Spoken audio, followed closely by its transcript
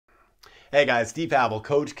Hey guys, Steve Havill,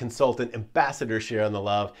 coach, consultant, ambassador, sharing the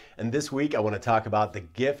love. And this week I want to talk about the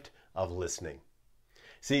gift of listening.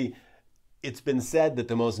 See, it's been said that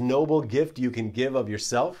the most noble gift you can give of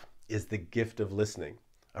yourself is the gift of listening,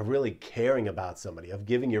 of really caring about somebody, of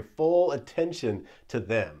giving your full attention to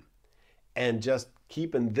them and just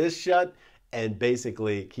keeping this shut and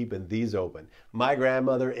basically keeping these open. My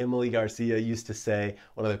grandmother, Emily Garcia, used to say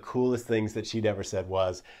one of the coolest things that she'd ever said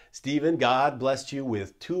was, Stephen, God blessed you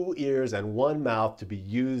with 2 ears and 1 mouth to be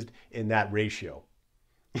used in that ratio.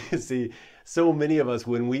 You see, so many of us,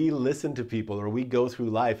 when we listen to people or we go through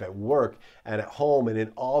life at work and at home and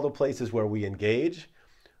in all the places where we engage,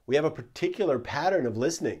 we have a particular pattern of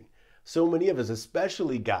listening. So many of us,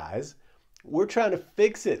 especially guys, we're trying to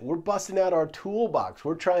fix it. We're busting out our toolbox.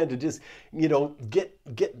 We're trying to just, get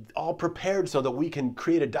all prepared so that we can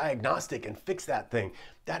create a diagnostic and fix that thing.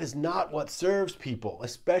 That is not what serves people,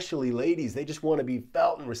 especially ladies. They just want to be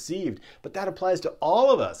felt and received. But that applies to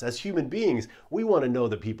all of us as human beings. We want to know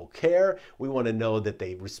that people care. We want to know that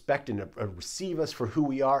they respect and receive us for who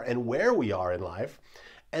we are and where we are in life,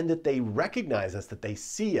 and that they recognize us, that they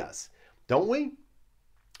see us. Don't we?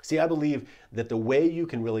 See, I believe that the way you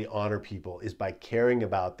can really honor people is by caring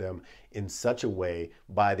about them in such a way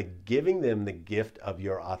by giving them the gift of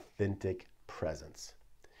your authentic presence.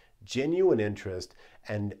 Genuine interest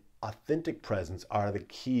and authentic presence are the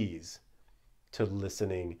keys to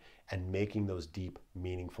listening and making those deep,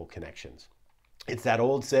 meaningful connections. It's that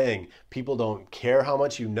old saying, people don't care how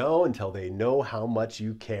much you know until they know how much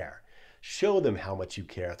you care. Show them how much you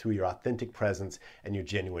care through your authentic presence and your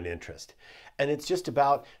genuine interest. And it's just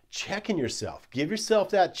about checking yourself. Give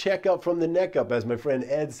yourself that checkup from the neck up, as my friend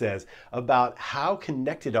Ed says, about how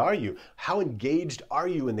connected are you? How engaged are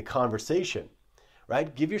you in the conversation?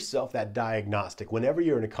 Right? Give yourself that diagnostic. Whenever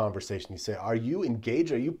you're in a conversation, you say, are you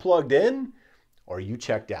engaged? Are you plugged in? Or are you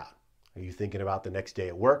checked out? Are you thinking about the next day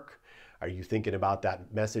at work? Are you thinking about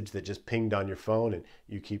that message that just pinged on your phone and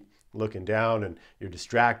you keep looking down and you're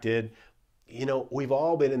distracted? You know, we've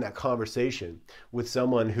all been in that conversation with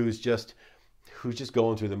someone who's just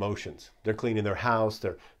going through the motions. They're cleaning their house,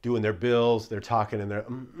 they're doing their bills, they're talking and they're,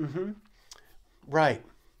 right.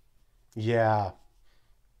 Yeah,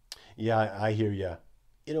 I hear you.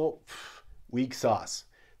 You know, weak sauce.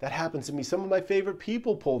 That happens to me. Some of my favorite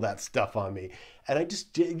people pull that stuff on me. And I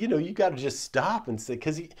just, you got to just stop and say,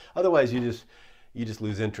 because otherwise you just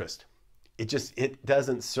lose interest. It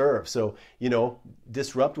doesn't serve. So,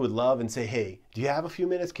 disrupt with love and say, hey, do you have a few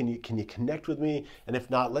minutes? Can you connect with me? And if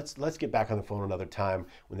not, let's get back on the phone another time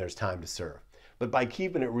when there's time to serve. But by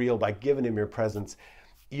keeping it real, by giving him your presence,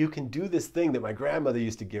 you can do this thing that my grandmother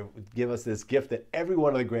used to give us, this gift that every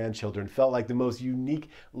one of the grandchildren felt like the most unique,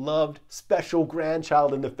 loved, special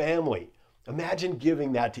grandchild in the family. Imagine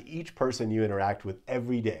giving that to each person you interact with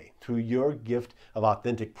every day through your gift of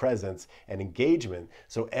authentic presence and engagement.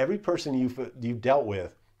 So every person you've dealt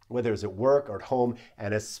with, whether it's at work or at home,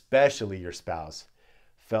 and especially your spouse,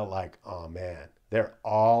 felt like, oh man, they're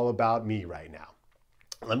all about me right now.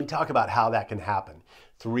 Let me talk about how that can happen.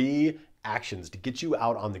 3 actions to get you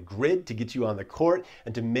out on the grid, to get you on the court,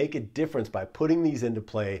 and to make a difference by putting these into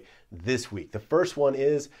play this week. The first one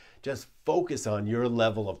is just focus on your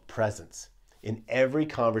level of presence in every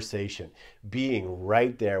conversation, being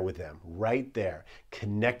right there with them, right there,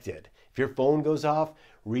 connected. If your phone goes off,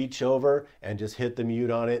 reach over and just hit the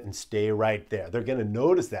mute on it and stay right there. They're going to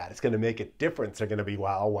notice that. It's going to make a difference. They're going to be,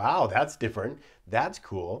 wow, that's different. That's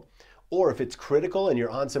cool. Or if it's critical and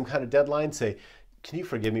you're on some kind of deadline, say, can you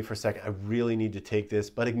forgive me for a second? I really need to take this,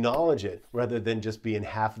 but acknowledge it rather than just being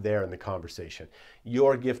half there in the conversation.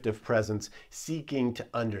 Your gift of presence, seeking to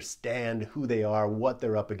understand who they are, what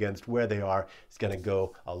they're up against, where they are, is going to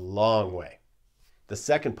go a long way. The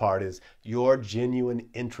second part is your genuine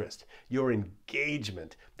interest, your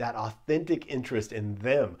engagement, that authentic interest in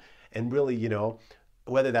them. And really,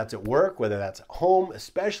 whether that's at work, whether that's at home,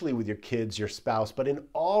 especially with your kids, your spouse, but in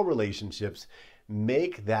all relationships,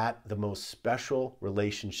 make that the most special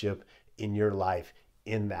relationship in your life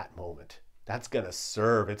in that moment. That's going to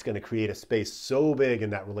serve. It's going to create a space so big in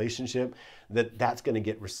that relationship that that's going to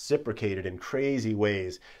get reciprocated in crazy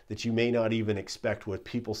ways that you may not even expect, with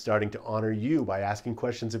people starting to honor you by asking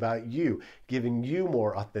questions about you, giving you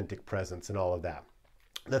more authentic presence and all of that.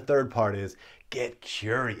 The third part is get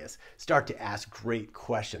curious. Start to ask great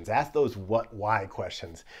questions. Ask those what, why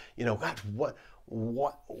questions. God,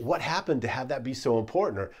 what happened to have that be so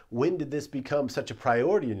important? Or when did this become such a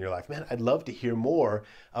priority in your life? Man, I'd love to hear more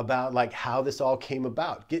about like how this all came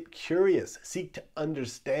about. Get curious, seek to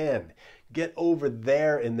understand, get over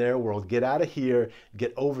there in their world, get out of here,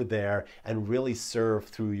 get over there, and really serve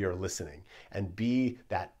through your listening and be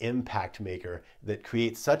that impact maker that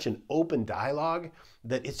creates such an open dialogue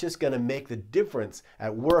that it's just going to make the difference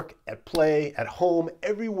at work, at play, at home,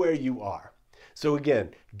 everywhere you are. So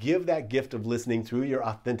again, give that gift of listening through your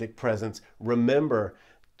authentic presence. Remember,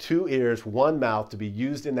 2 ears, 1 mouth to be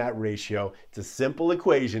used in that ratio. It's a simple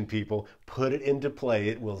equation, people. Put it into play.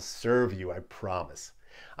 It will serve you, I promise.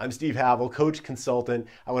 I'm Steve Havill, coach, consultant.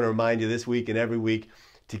 I want to remind you this week and every week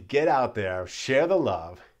to get out there, share the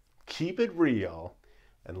love, keep it real,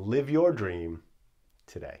 and live your dream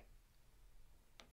today.